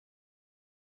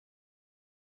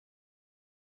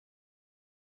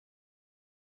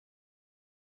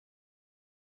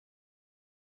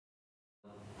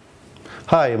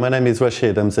Hi, my name is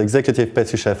Rashid. I'm the executive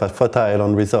pastry chef at Fraíche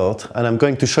Island Resort, and I'm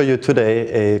going to show you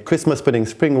today a Christmas pudding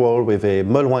spring roll with a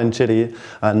mulled wine jelly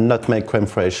and nutmeg crème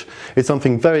fraîche. It's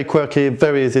something very quirky,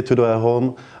 very easy to do at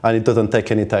home, and it doesn't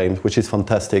take any time, which is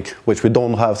fantastic, which we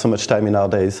don't have so much time in our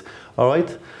days. All right?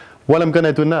 What I'm going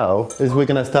to do now is we're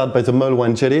going to start by the mulled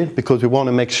wine jelly because we want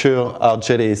to make sure our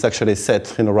jelly is actually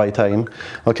set in the right time.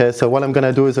 Okay, so what I'm going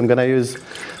to do is I'm going to use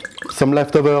some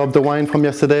leftover of the wine from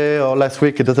yesterday or last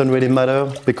week. It doesn't really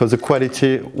matter because the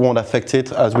quality won't affect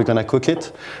it as we're going to cook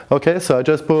it. Okay, so I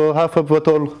just pour half a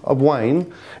bottle of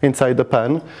wine inside the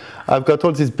pan. I've got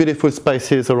all these beautiful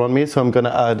spices around me, so I'm going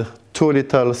to add 2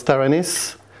 little star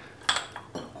anise,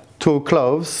 2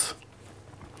 cloves,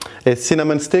 a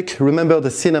cinnamon stick. Remember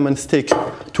the cinnamon stick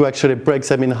to actually break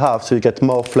them in half so you get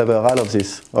more flavor out of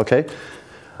this. Okay,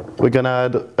 we're going to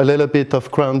add a little bit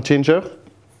of ground ginger,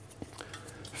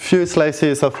 few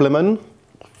slices of lemon,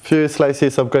 few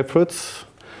slices of grapefruits,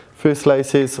 few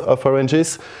slices of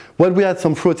oranges. When we add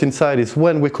some fruit inside is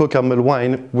when we cook our mulled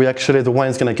wine, the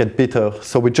wine's gonna get bitter.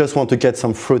 So we just want to get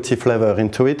some fruity flavor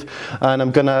into it. And I'm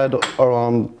gonna add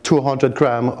around 200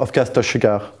 grams of caster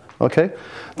sugar, okay?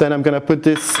 Then I'm gonna put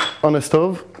this on a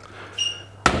stove.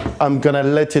 I'm gonna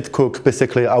let it cook,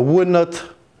 basically. I would not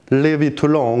leave it too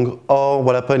long, or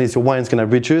what happens is your wine's going to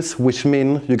reduce, which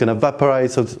means you're going to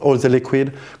vaporize all the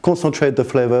liquid, concentrate the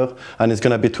flavor, and it's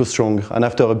going to be too strong. And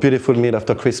after a beautiful meal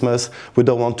after Christmas, we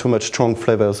don't want too much strong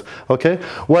flavors. Okay?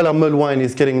 While our mulled wine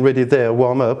is getting ready there,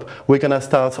 warm up, we're going to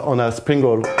start on our spring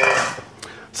roll.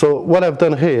 So what I've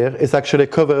done here is actually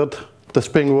covered the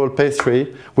spring roll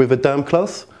pastry with a damp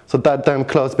cloth. So that damp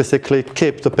cloth basically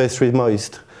keeps the pastry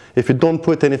moist. If you don't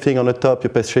put anything on the top,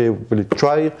 your pastry will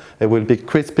dry, it will be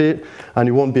crispy, and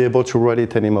you won't be able to roll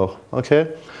it anymore,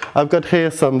 okay? I've got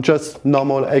here some just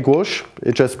normal egg wash,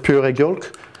 it's just pure egg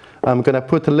yolk. I'm gonna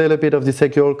put a little bit of this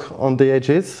egg yolk on the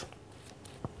edges.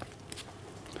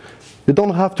 You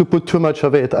don't have to put too much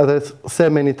of it. As I say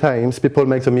many times, people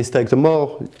make the mistake. The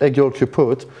more egg yolk you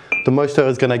put, the moisture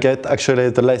is gonna get, actually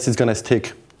the less it's gonna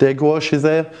stick. The egg wash is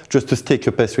there just to stick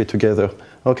your pastry together,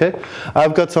 okay?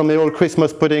 I've got some old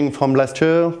Christmas pudding from last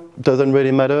year, doesn't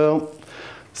really matter.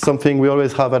 Something we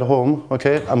always have at home,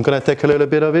 okay? I'm gonna take a little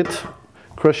bit of it,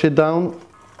 crush it down,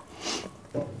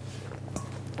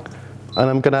 and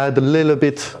I'm gonna add a little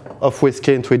bit of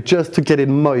whiskey into it just to get it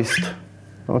moist,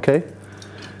 okay?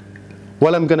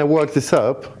 While I'm gonna work this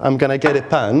up, I'm gonna get a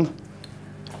pan.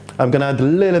 I'm going to add a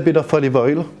little bit of olive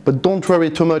oil, but don't worry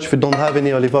too much if you don't have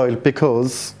any olive oil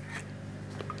because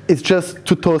it's just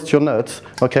to toast your nuts,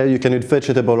 okay? You can use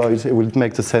vegetable oil, it will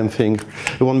make the same thing.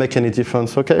 It won't make any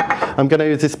difference, okay? I'm going to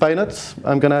use these pine nuts.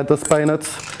 I'm going to add those pine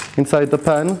nuts inside the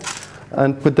pan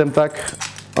and put them back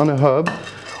on a hob.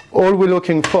 All we're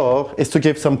looking for is to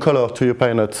give some color to your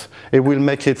pine nuts. It will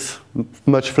make it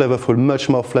much flavorful, much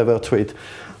more flavor to it.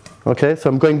 Okay, so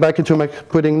I'm going back into my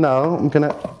pudding now. I'm going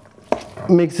to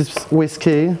mix this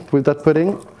whiskey with that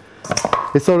pudding.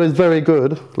 It's always very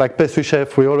good. Like pastry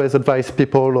chef, we always advise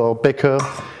people or baker,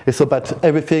 it's about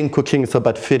everything cooking, it's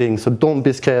about feeding. So don't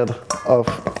be scared of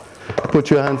put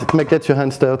your hands, it may get your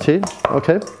hands dirty,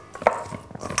 okay?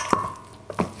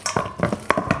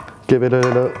 Give it a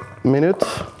little minute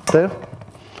there.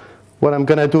 What I'm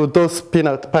gonna do, those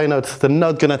pine nuts, they're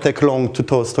not gonna take long to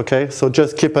toast, okay? So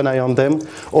just keep an eye on them.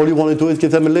 All you wanna do is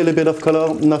give them a little bit of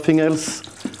color, nothing else.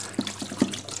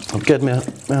 I'll get my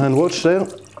hand wash there.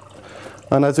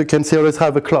 And as you can see, I always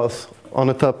have a cloth on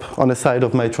the top, on the side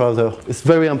of my trouser. It's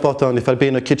very important. If I'll be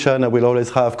in the kitchen, I will always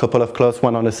have a couple of cloths,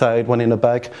 one on the side, one in the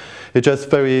back. It's just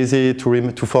very easy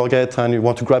to forget, and you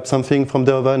want to grab something from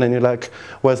the oven and you're like,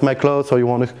 where's my cloth? Or you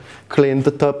want to clean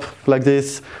the top like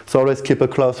this. So always keep a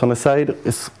cloth on the side.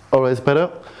 It's always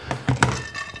better.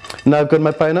 Now I've got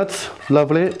my pine nuts.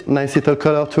 Lovely, nice little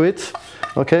color to it.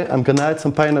 Okay, I'm gonna add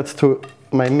some pine nuts to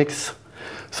my mix.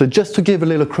 So just to give a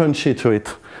little crunchy to it,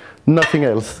 nothing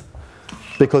else.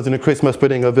 Because in a Christmas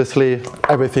pudding, obviously,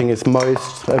 everything is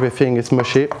moist, everything is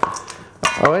mushy.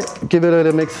 All right, give it a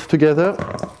little mix together.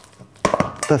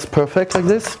 That's perfect like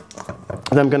this.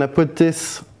 And I'm gonna put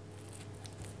this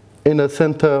in the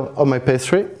center of my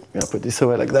pastry. I'll put this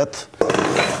away like that.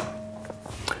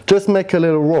 Just make a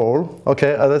little roll,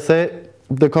 okay? As I say,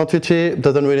 the quantity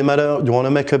doesn't really matter. Do you want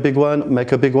to make a big one?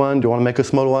 Make a big one. Do you want to make a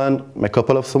small one? Make a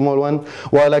couple of small ones.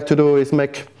 What I like to do is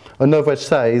make an average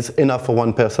size enough for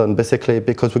one person, basically,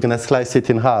 because we're going to slice it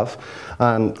in half.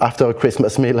 And after a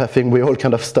Christmas meal, I think we're all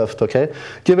kind of stuffed, okay?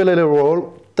 Give it a little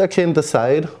roll, tuck in the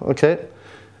side, okay?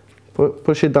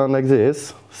 Push it down like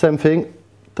this. Same thing,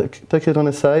 tuck it on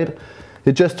the side.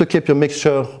 It's just to keep your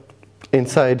mixture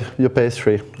inside your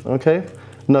pastry, okay?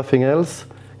 Nothing else.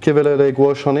 Give it a little egg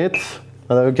wash on it.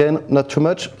 And again, not too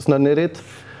much, it's not needed.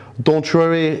 Don't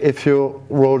worry if your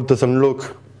roll doesn't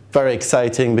look very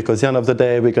exciting, because at the end of the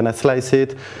day, we're gonna slice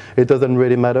it. It doesn't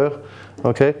really matter,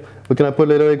 okay? We're gonna put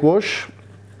a little egg wash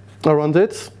around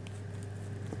it.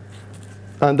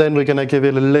 And then we're gonna give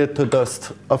it a little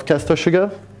dust of castor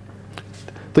sugar.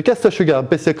 The castor sugar,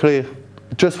 basically,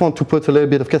 just want to put a little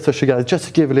bit of castor sugar just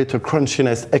to give a little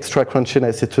crunchiness, extra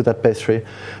crunchiness into that pastry.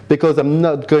 Because I'm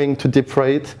not going to deep fry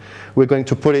it, we're going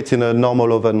to put it in a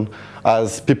normal oven,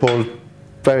 as people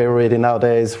very ready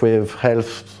nowadays with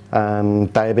health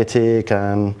and diabetic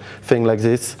and things like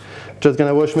this. Just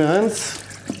gonna wash my hands.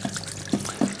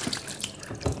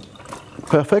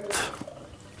 Perfect.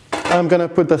 I'm gonna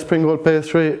put the spring roll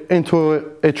pastry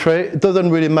into a tray. It doesn't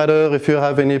really matter if you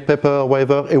have any pepper or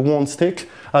whatever, it won't stick.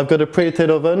 I've got a preheated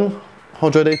oven,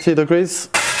 180 degrees.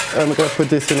 I'm gonna put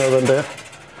this in the oven there.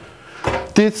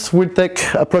 This will take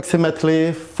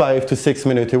approximately 5 to 6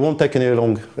 minutes. It won't take any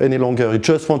longer. You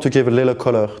just want to give a little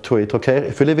color to it, okay?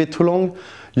 If you leave it too long,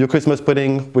 your Christmas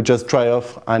pudding will just dry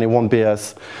off and it won't be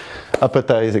as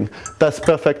appetizing. That's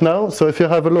perfect now. So if you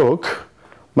have a look,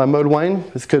 my mulled wine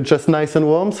is just nice and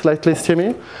warm, slightly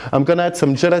steamy. I'm gonna add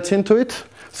some gelatin to it.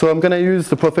 So I'm gonna use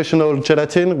the professional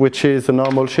gelatin, which is a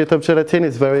normal sheet of gelatin.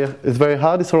 It's very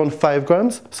hard, it's around 5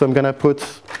 grams. So I'm gonna put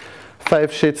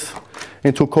 5 sheets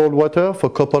into cold water for a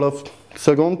couple of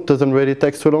seconds. Doesn't really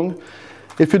take too long.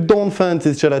 If you don't find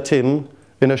this gelatin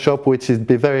in a shop, which is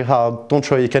be very hard, don't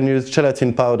worry, you can use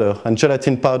gelatin powder, and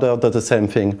gelatin powder does the same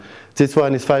thing. This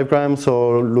one is 5 grams,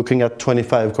 so looking at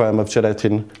 25 grams of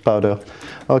gelatin powder.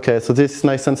 Okay, so this is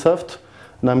nice and soft.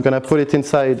 And I'm gonna put it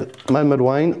inside my mulled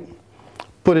wine,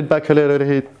 put it back a little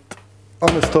bit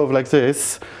on the stove like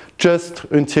this, just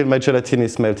until my gelatin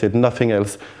is melted, nothing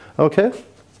else. Okay?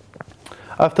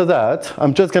 After that,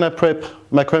 I'm just gonna prep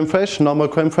my crème fraîche, normal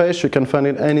crème fraîche. You can find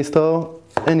it any store,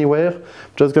 anywhere.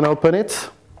 Just gonna open it.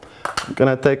 I'm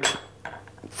gonna take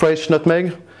fresh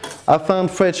nutmeg. I found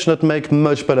fresh nutmeg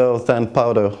much better than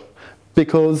powder,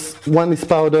 because when it's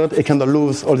powdered, it can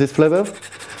lose all this flavor.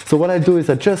 So what I do is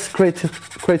I just grate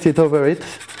it over it.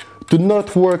 Do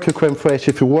not work a crème fraîche.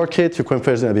 If you work it, your crème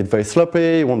fraîche is gonna be very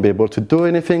sloppy. You won't be able to do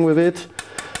anything with it,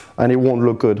 and it won't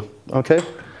look good. Okay?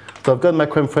 So I've got my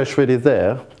crème fraîche ready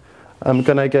there. I'm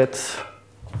gonna get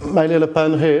my little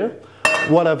pan here.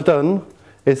 What I've done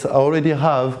is I already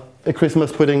have a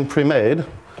Christmas pudding pre-made.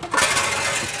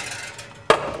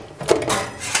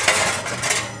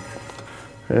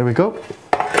 There we go.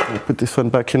 I'll put this one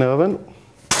back in the oven.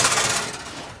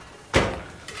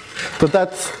 So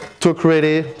that took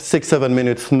really 6-7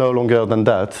 minutes, no longer than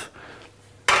that.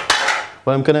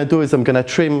 What I'm gonna do is I'm gonna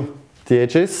trim the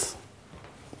edges.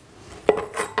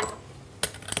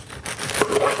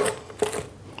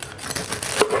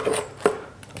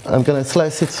 I'm gonna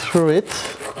slice it through it,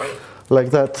 like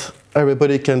that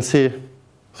everybody can see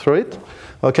through it,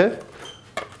 okay?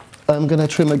 I'm gonna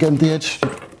trim again the edge.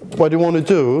 What you want to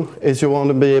do is you want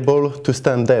to be able to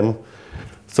stand them.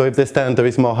 So if they stand, there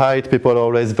is more height. People are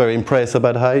always very impressed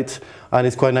about height, and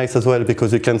it's quite nice as well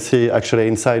because you can see actually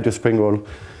inside the spring roll.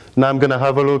 Now I'm gonna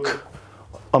have a look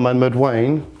on my mulled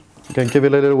wine. I'm gonna give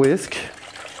it a little whisk.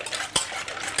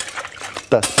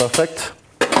 That's perfect.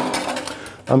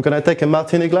 I'm gonna take a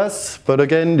martini glass, but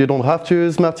again, you don't have to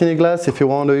use martini glass. If you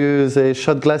want to use a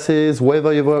shot glasses,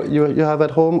 whatever you have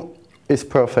at home, is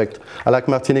perfect. I like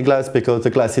martini glass because the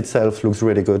glass itself looks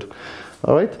really good.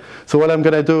 All right, so what I'm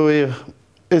gonna do here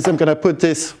is I'm gonna put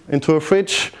this into a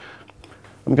fridge.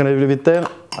 I'm gonna leave it there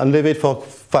and leave it for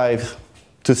 5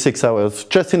 to 6 hours,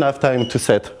 just enough time to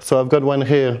set. So I've got one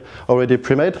here already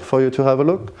pre-made for you to have a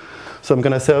look. So I'm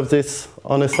gonna serve this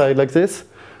on a side like this.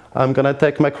 I'm gonna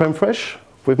take my crème fraîche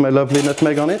with my lovely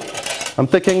nutmeg on it. I'm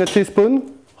taking a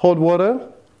teaspoon, hot water,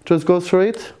 just go through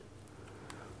it.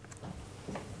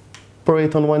 Pour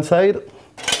it on one side,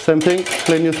 same thing,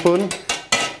 clean your spoon.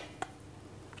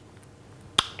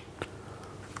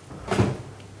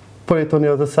 Pour it on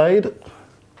the other side.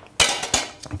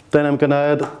 Then I'm gonna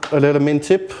add a little mint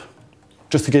tip,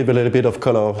 just to give a little bit of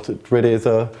color. It really is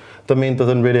the mint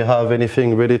doesn't really have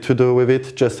anything really to do with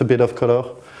it, just a bit of color.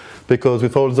 Because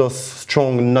with all those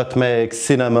strong nutmeg,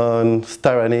 cinnamon,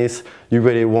 star anise, you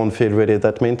really won't feel really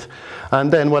that mint.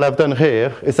 And then what I've done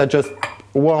here is I just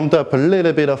warmed up a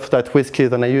little bit of that whiskey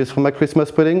that I use for my Christmas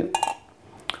pudding.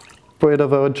 Pour it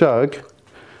over a jug.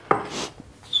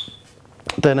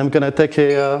 Then I'm gonna take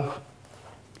a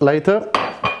lighter,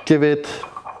 give it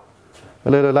a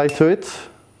little light to it.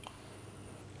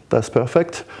 That's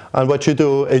perfect. And what you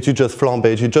do is you just flambe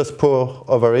it, you just pour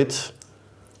over it.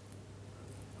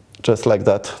 Just like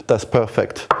that, that's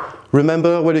perfect.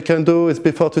 Remember, what you can do is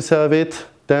before to serve it,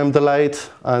 dim the light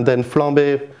and then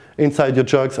flambe inside your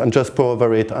jugs and just pour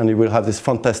over it, and you will have this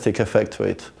fantastic effect to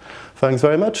it. Thanks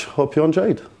very much. Hope you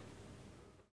enjoyed.